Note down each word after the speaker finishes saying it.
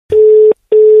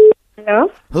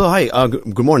Hello? Hello, hi.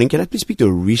 Good morning. Can I please speak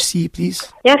to Rishi, please?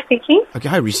 Yeah, speaking. Okay,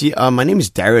 hi Rishi. My name is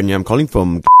Darren. Yeah, I'm calling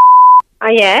from.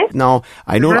 Yes. Now,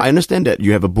 I understand that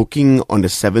you have a booking on the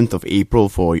 7th of April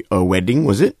for a wedding.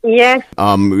 Was it? Yes.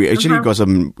 We actually got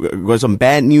some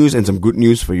bad news and some good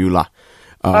news for you, lah.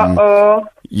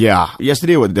 Yeah.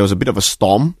 Yesterday there was a bit of a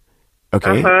storm.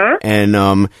 Okay. And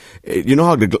you know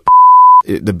how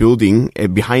the building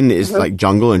behind it is like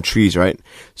jungle and trees, right?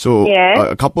 So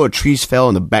a couple of trees fell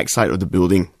on the backside of the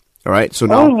building. All right. So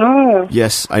now,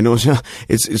 yes, I know.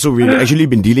 So we've actually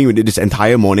been dealing with it this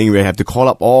entire morning. We have to call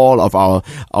up all of our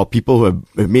people who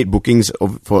have made bookings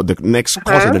for the next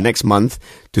course of the next month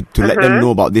to let them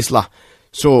know about this, lah.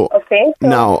 So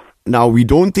now we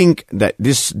don't think that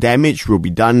this damage will be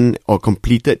done or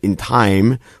completed in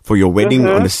time for your wedding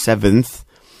on the 7th.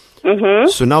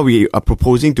 So now we are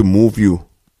proposing to move you.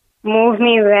 Move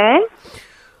me where?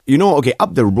 You know, okay,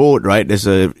 up the road, right, there's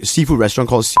a seafood restaurant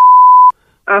called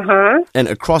and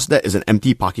across that is an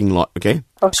empty parking lot, okay?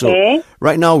 So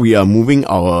right now we are moving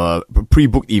our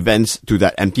pre-booked events to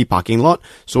that empty parking lot.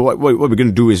 So what we're going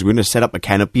to do is we're going to set up a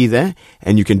canopy there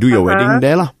and you can do your wedding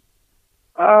there, lah.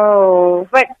 Oh,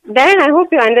 but then I hope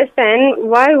you understand,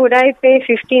 why would I pay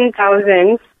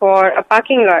 15,000 for a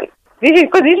parking lot? This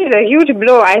is a huge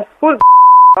blow. I put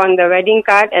on the wedding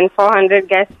card and 400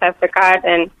 guests have the card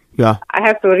and I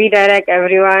have to redirect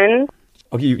everyone.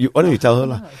 Okay, why don't you tell her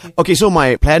lah? Okay, so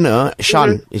my planner,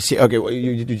 Shan, is here. Okay,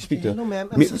 you speak to her. No, ma'am.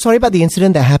 I'm so sorry about the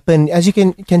incident that happened. As you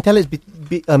can tell, it's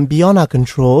beyond our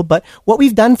control. But what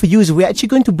we've done for you is we're actually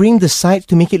going to bring the site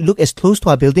to make it look as close to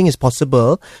our building as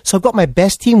possible. So I've got my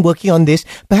best team working on this.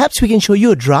 Perhaps we can show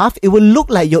you a draft. It will look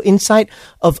like you're inside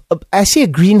of, I say a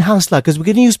greenhouse lah, because we're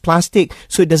going to use plastic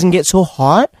so it doesn't get so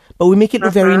hot. But we make it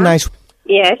look very nice.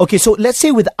 Yes. Okay, so let's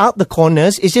say without the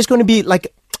corners, it's just going to be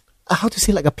like, how to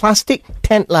say, like a plastic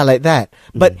tent lah, like that.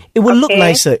 But it will look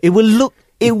nicer. It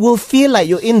will feel like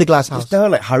you're in the glass house. It's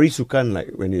not like Hari Sukan, like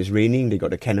when it's raining, they got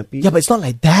the canopy. Yeah, but it's not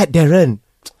like that, Darren.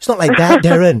 It's not like that,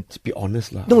 Darren. Let's be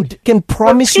honest lah. No, can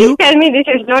promise you. Please tell me this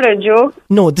is not a joke.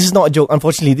 No, this is not a joke.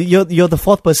 Unfortunately, you're the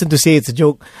fourth person to say it's a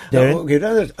joke, Darren. Okay,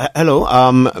 hello,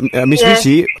 Miss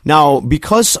Lucy. Now,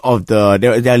 because of there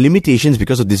are limitations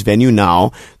because of this venue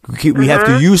now, we have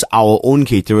to use our own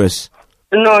caterers.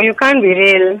 No, you can't be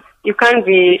real. You can't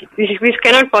be. This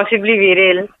cannot possibly be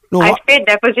real. No, I've paid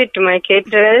deposit to my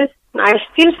caterers. I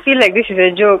still feel like this is a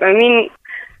joke. I mean,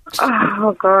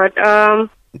 oh God.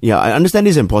 Yeah, I understand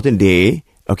this is an important day.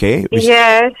 Okay.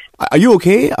 Yes. Are you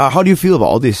okay? How do you feel about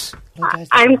all this?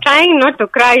 I'm trying not to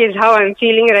cry. Is how I'm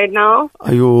feeling right now.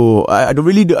 I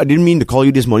didn't mean to call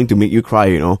you this morning to make you cry.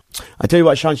 You know. I tell you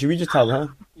what, Sean. Should we just tell her?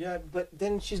 Yeah, but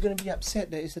then she's gonna be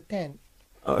upset that it's a tent.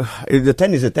 The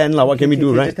 10 is a 10 lah. What can we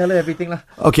do, right? Just tell her everything lah.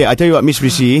 Okay, I tell you what, Miss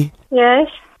Rishi. Yes.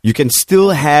 You can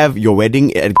still have your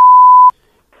wedding at.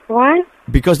 What?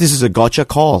 Because this is a gotcha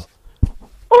call.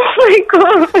 Oh my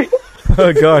God.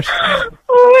 Oh gosh.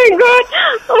 Oh my God.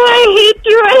 Oh, I hate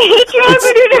you. How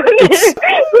could you do this?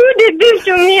 Who did this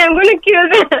to me? I'm gonna kill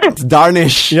them. It's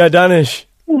Darnish. Yeah, Danish.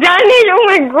 Daniel, oh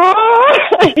my God.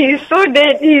 He's so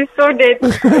dead.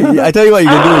 I tell you what you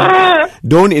can do.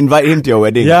 Don't invite him to your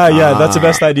wedding. Yeah, that's the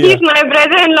best idea. He's my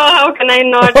brother-in-law. How can I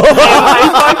not?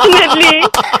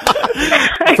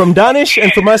 Unfortunately. From Danish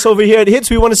and from us over here at Hits,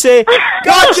 we want to say,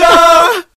 Gotcha!